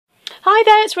Hi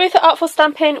there, it's Ruth at Artful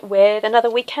Stampin with another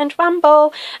weekend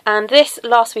ramble, and this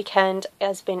last weekend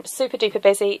has been super duper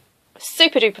busy,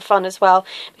 super duper fun as well,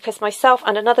 because myself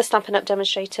and another Stampin' Up!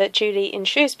 Demonstrator, Julie in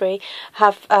Shrewsbury,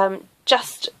 have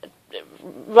just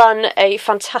run a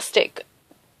fantastic,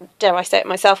 dare I say it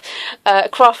myself,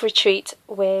 craft retreat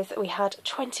with, we had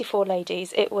 24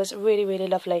 ladies. It was really, really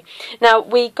lovely. Now,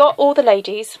 we got all the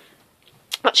ladies,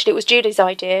 actually it was Julie's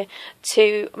idea,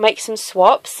 to make some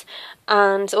swaps,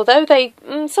 and although they,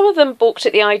 some of them balked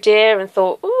at the idea and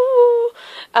thought, ooh,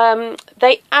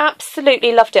 they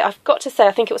absolutely loved it. I've got to say,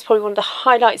 I think it was probably one of the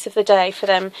highlights of the day for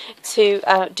them to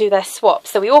do their swaps.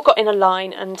 So we all got in a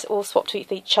line and all swapped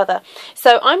with each other.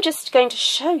 So I'm just going to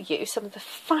show you some of the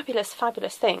fabulous,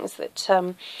 fabulous things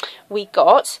that we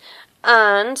got,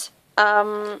 and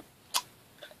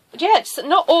yes,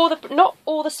 not all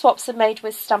the swaps are made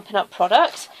with Stampin' Up!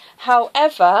 Product.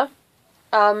 However,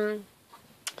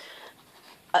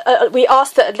 we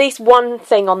asked that at least one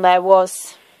thing on there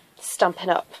was Stampin'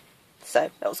 Up!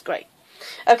 So that was great.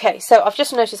 Okay, so I've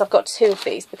just noticed I've got two of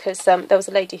these because there was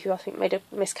a lady who I think made a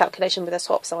miscalculation with her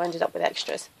swap, so I ended up with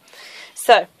extras.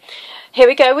 So here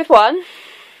we go with one.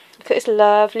 Look at this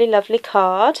lovely, lovely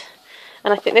card.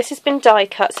 And I think this has been die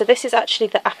cut, so this is actually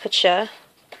the aperture.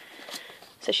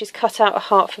 So she's cut out a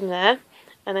heart from there,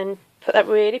 and then put that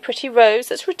really pretty rose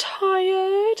that's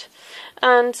retired,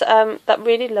 and that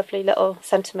really lovely little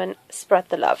sentiment, spread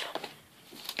the love.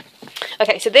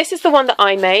 Okay, so this is the one that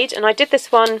I made, and I did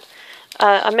this one,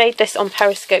 I made this on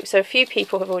Periscope, so a few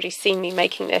people have already seen me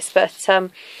making this, but I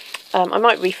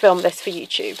might refilm this for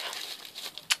YouTube.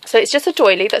 So it's just a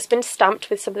doily that's been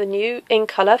stamped with some of the new in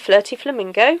colour Flirty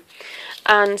Flamingo,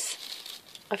 and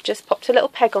I've just popped a little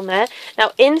peg on there.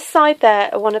 Now inside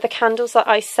there are one of the candles that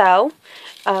I sell.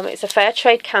 It's a fair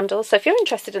trade candle, so if you're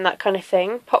interested in that kind of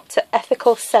thing, pop to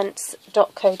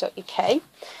ethicalscents.co.uk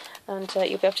and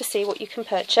you'll be able to see what you can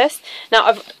purchase. Now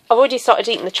I've already started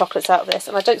eating the chocolates out of this,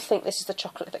 and I don't think this is the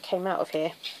chocolate that came out of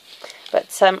here.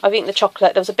 But I've eaten the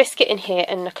chocolate. There was a biscuit in here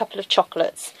and a couple of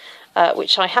chocolates,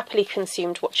 which I happily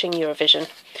consumed watching Eurovision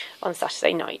on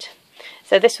Saturday night.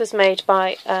 So this was made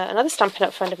by another Stampin'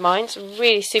 Up! Friend of mine. It's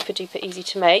really super duper easy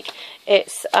to make.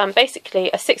 It's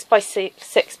basically a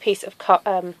 6x6 piece of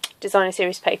designer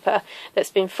series paper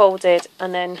that's been folded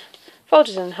and then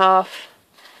folded in half,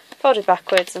 folded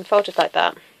backwards and folded like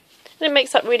that. And it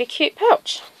makes that really cute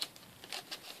pouch.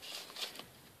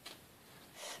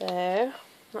 So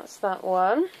that's that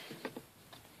one.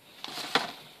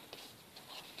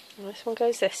 This one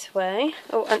goes this way.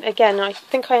 Oh, and again, I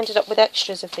think I ended up with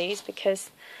extras of these because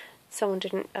someone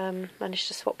didn't manage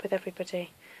to swap with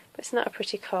everybody. But isn't that a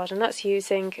pretty card? And that's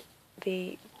using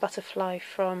the butterfly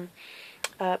from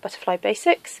Butterfly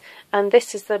Basics. And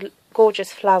this is the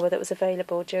gorgeous flower that was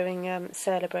available during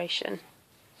Celebration.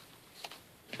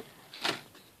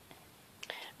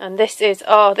 And this is,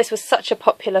 oh, this was such a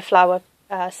popular flower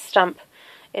stamp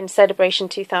in Celebration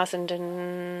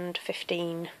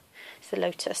 2015. The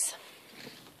lotus.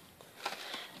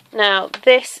 Now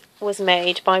this was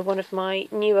made by one of my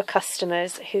newer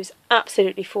customers who's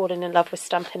absolutely fallen in love with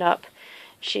Stampin' Up!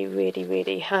 She really,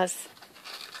 really has,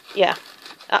 yeah,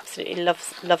 absolutely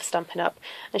loves Stampin' Up!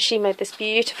 And she made this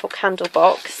beautiful candle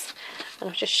box, and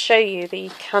I'll just show you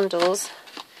the candles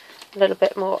a little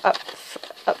bit more up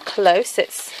close.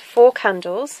 It's four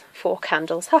candles, ha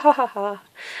ha ha ha.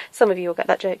 Some of you will get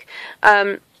that joke.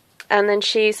 And then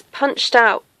she's punched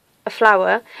out a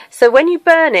flower, so when you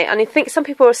burn it, and I think some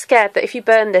people are scared that if you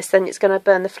burn this then it's going to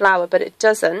burn the flower, but it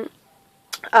doesn't.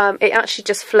 It actually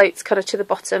just floats kind of to the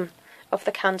bottom of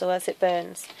the candle as it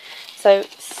burns. So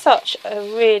such a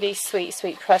really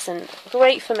sweet present,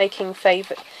 great for making great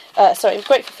for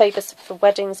favours for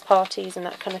weddings, parties and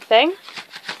that kind of thing.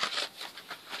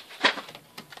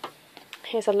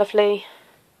 Here's a lovely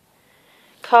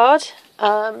card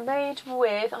made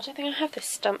with, I don't think I have this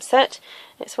stamp set.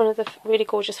 It's one of the really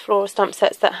gorgeous floral stamp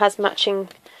sets that has matching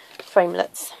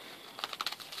framelets.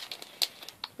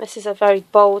 This is a very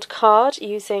bold card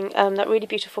using that really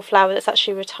beautiful flower that's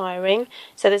actually retiring.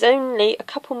 So there's only a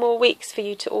couple more weeks for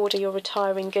you to order your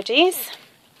retiring goodies.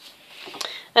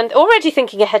 And already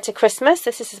thinking ahead to Christmas,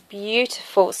 this is a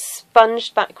beautiful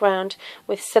sponged background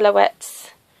with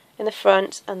silhouettes in the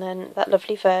front and then that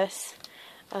lovely verse.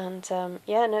 And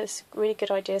yeah, no, it's really good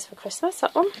ideas for Christmas,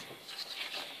 that one.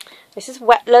 This is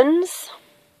Wetlands.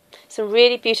 Some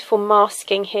really beautiful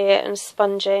masking here and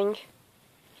sponging.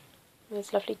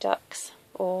 There's lovely ducks,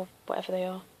 or whatever they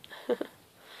are.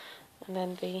 And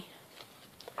then the,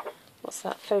 what's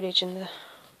that, foliage in the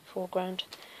foreground.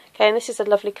 Okay, and this is a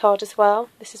lovely card as well.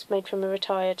 This is made from a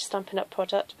retired Stampin' Up!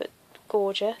 Product, but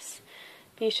gorgeous.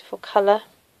 Beautiful colour.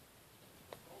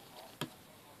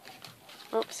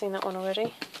 Oh, I've seen that one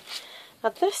already. Now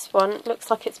this one looks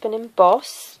like it's been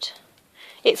embossed.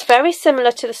 It's very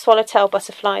similar to the swallowtail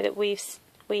butterfly that we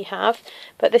have,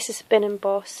 but this has been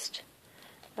embossed.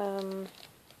 Yeah,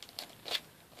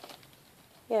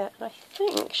 and I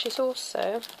think she's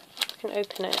also, I can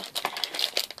open it.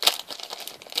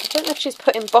 I don't know if she's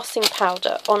put embossing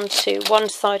powder onto one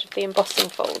side of the embossing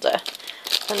folder,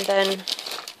 and then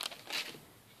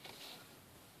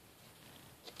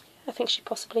I think she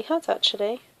possibly has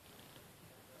actually.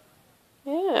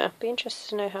 Yeah, be interested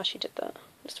to know how she did that.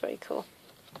 It's very cool.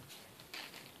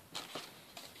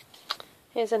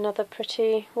 Here's another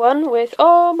pretty one with,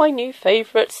 oh, my new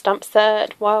favourite stamp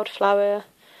set, Wildflower.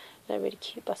 A really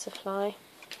cute butterfly.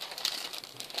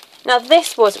 Now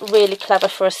this was really clever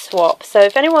for a swap, so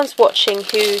if anyone's watching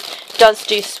who does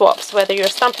do swaps, whether you're a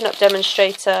Stampin' Up!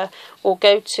 Demonstrator or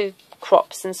go to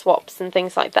crops and swaps and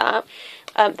things like that,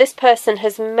 this person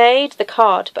has made the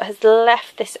card but has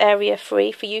left this area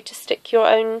free for you to stick your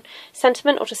own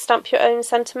sentiment or to stamp your own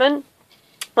sentiment.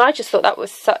 I just thought that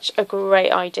was such a great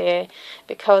idea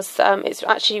because it's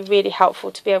actually really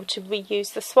helpful to be able to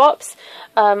reuse the swaps.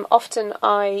 Often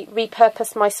I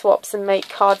repurpose my swaps and make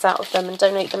cards out of them and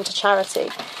donate them to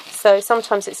charity. So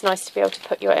sometimes it's nice to be able to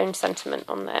put your own sentiment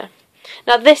on there.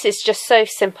 Now this is just so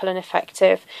simple and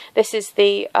effective. This is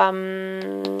the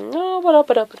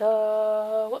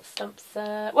what stamp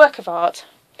set? Work of Art.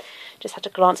 Just had to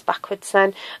glance backwards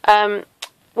then.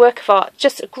 Work of Art,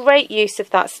 just a great use of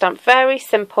that stamp. Very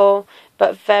simple,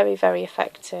 but very, very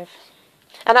effective.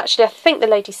 And actually, I think the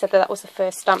lady said that that was the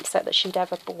first stamp set that she'd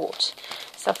ever bought.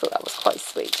 So I thought that was quite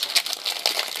sweet.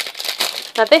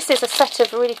 Now this is a set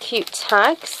of really cute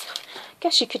tags. I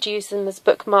guess you could use them as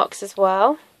bookmarks as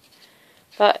well.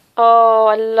 But, oh,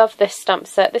 I love this stamp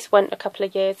set. This went a couple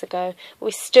of years ago.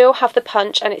 We still have the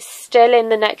punch, and it's still in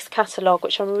the next catalogue,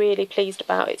 which I'm really pleased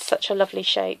about. It's such a lovely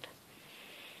shape.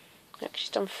 Look, she's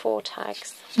done 4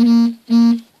 tags.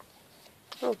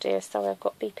 Oh dear, sorry, I've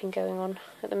got beeping going on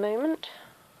at the moment.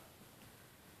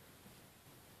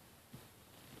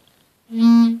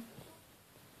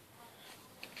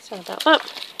 Sorry about that.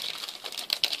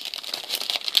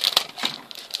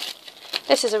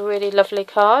 This is a really lovely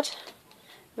card,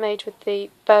 made with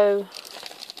the bow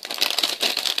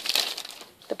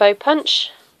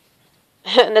punch.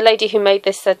 And the lady who made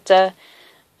this said,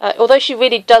 although she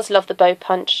really does love the bow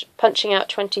punch, punching out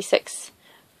 26,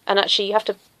 and actually you have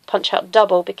to punch out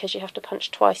double because you have to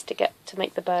punch twice to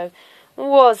make the bow,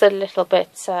 was a little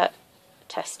bit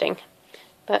testing.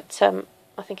 But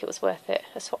I think it was worth it.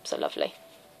 Her swaps are lovely.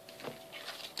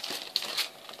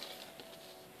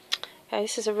 Okay,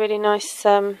 this is a really nice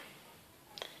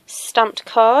stamped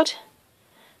card,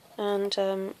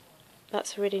 and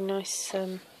that's a really nice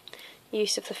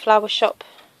use of the Flower Shop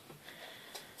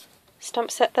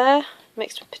stamp set there,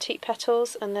 mixed with Petite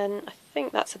Petals, and then I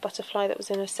think that's a butterfly that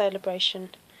was in a celebration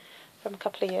from a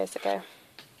couple of years ago.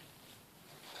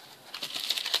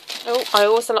 Oh, I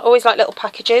always like little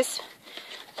packages,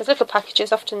 because little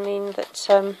packages often mean that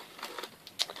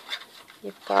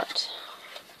you've got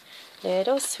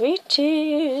little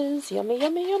sweeties, yummy,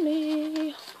 yummy,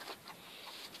 yummy.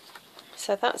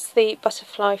 So that's the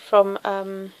butterfly from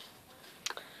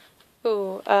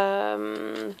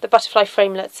the butterfly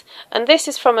framelets, and this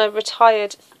is from a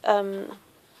retired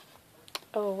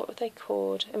what were they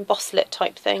called, embosslet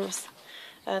type things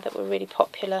that were really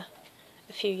popular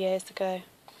a few years ago,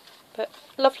 but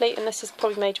lovely. And this is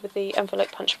probably made with the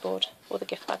envelope punch board or the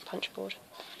gift bag punch board.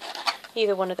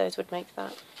 Either one of those would make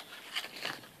that.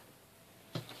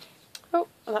 Oh,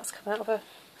 and that's come out of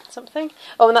something.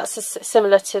 Oh, and that's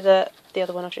similar to the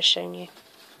other one I've just shown you.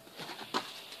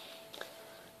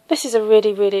 This is a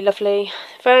really, really lovely,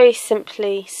 very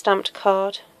simply stamped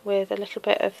card with a little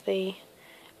bit of the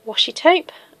washi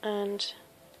tape and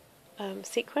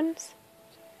sequins.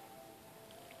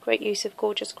 Great use of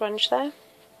gorgeous grunge there.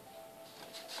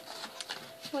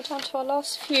 We're down to our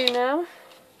last few now.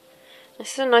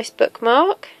 This is a nice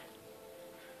bookmark.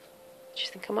 I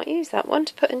just think I might use that one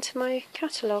to put into my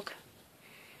catalogue.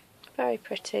 Very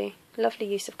pretty, lovely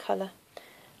use of colour.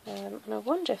 And I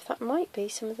wonder if that might be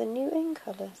some of the new in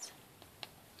colours.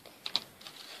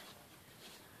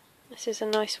 This is a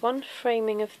nice one,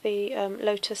 framing of the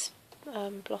lotus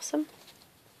blossom.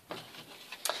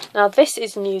 Now this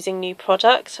is using new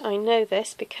product. I know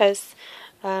this because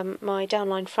my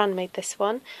downline Fran made this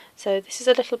one. So this is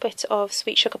a little bit of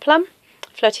Sweet Sugar Plum,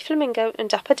 Flirty Flamingo and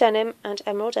Dapper Denim and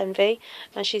Emerald Envy,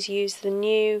 and she's used the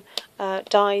new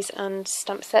dies and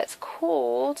stamp sets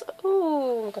called,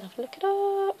 oh, I'm going to have to look it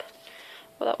up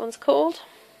what that one's called,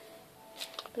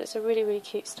 but it's a really, really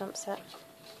cute stamp set.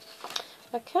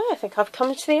 Okay, I think I've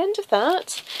come to the end of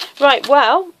that. Right,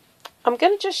 well, I'm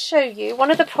going to just show you one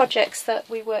of the projects that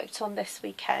we worked on this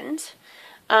weekend,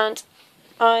 and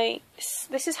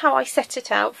this is how I set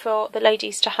it out for the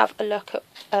ladies to have a look at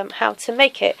how to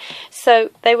make it.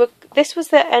 So this was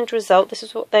their end result. This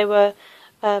is what they were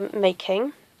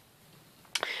making,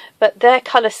 but their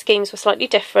colour schemes were slightly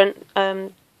different.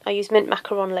 I used mint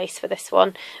macaron lace for this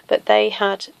one, but they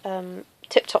had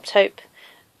Tip Top Taupe,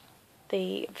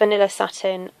 the vanilla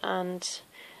satin, and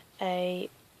a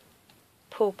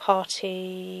pool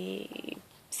party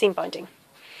seam binding.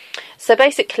 So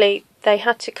basically they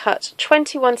had to cut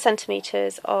 21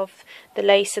 centimetres of the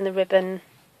lace and the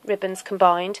ribbons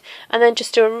combined, and then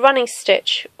just do a running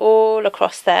stitch all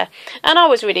across there. And I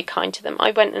was really kind to them.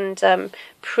 I went and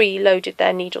pre-loaded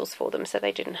their needles for them so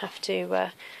they didn't have to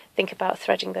think about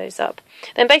threading those up.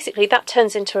 Then basically that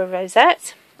turns into a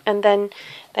rosette, and then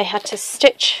they had to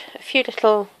stitch a few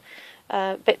little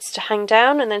bits to hang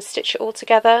down, and then stitch it all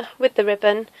together with the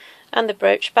ribbon and the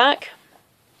brooch back.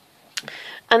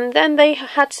 And then they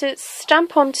had to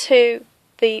stamp onto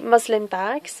the muslin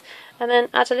bags and then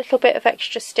add a little bit of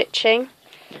extra stitching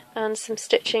and some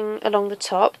stitching along the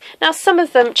top. Now some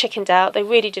of them chickened out, they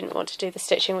really didn't want to do the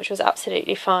stitching, which was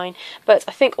absolutely fine, but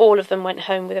I think all of them went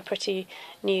home with a pretty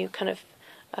new kind of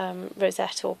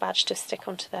rosette or badge to stick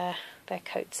onto their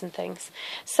coats and things.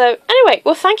 So anyway,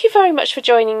 well, thank you very much for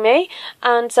joining me,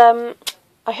 and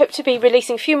I hope to be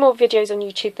releasing a few more videos on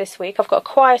YouTube this week. I've got a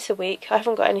quieter week. I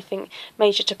haven't got anything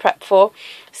major to prep for.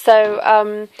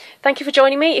 So thank you for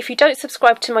joining me. If you don't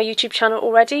subscribe to my YouTube channel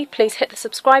already, please hit the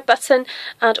subscribe button,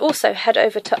 and also head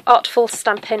over to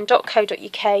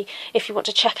artfulstampin.co.uk if you want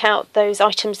to check out those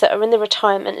items that are in the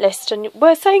retirement list and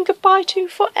we're saying goodbye to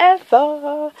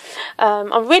forever.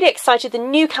 I'm really excited. The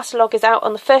new catalogue is out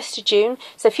on the 1st of June,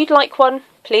 so if you'd like one,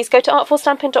 please go to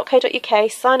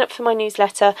artfulstampin.co.uk, sign up for my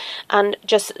newsletter, and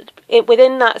just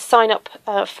within that sign up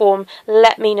form,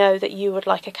 let me know that you would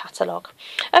like a catalogue.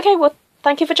 Okay, well,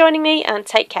 thank you for joining me, and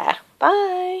take care.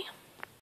 Bye.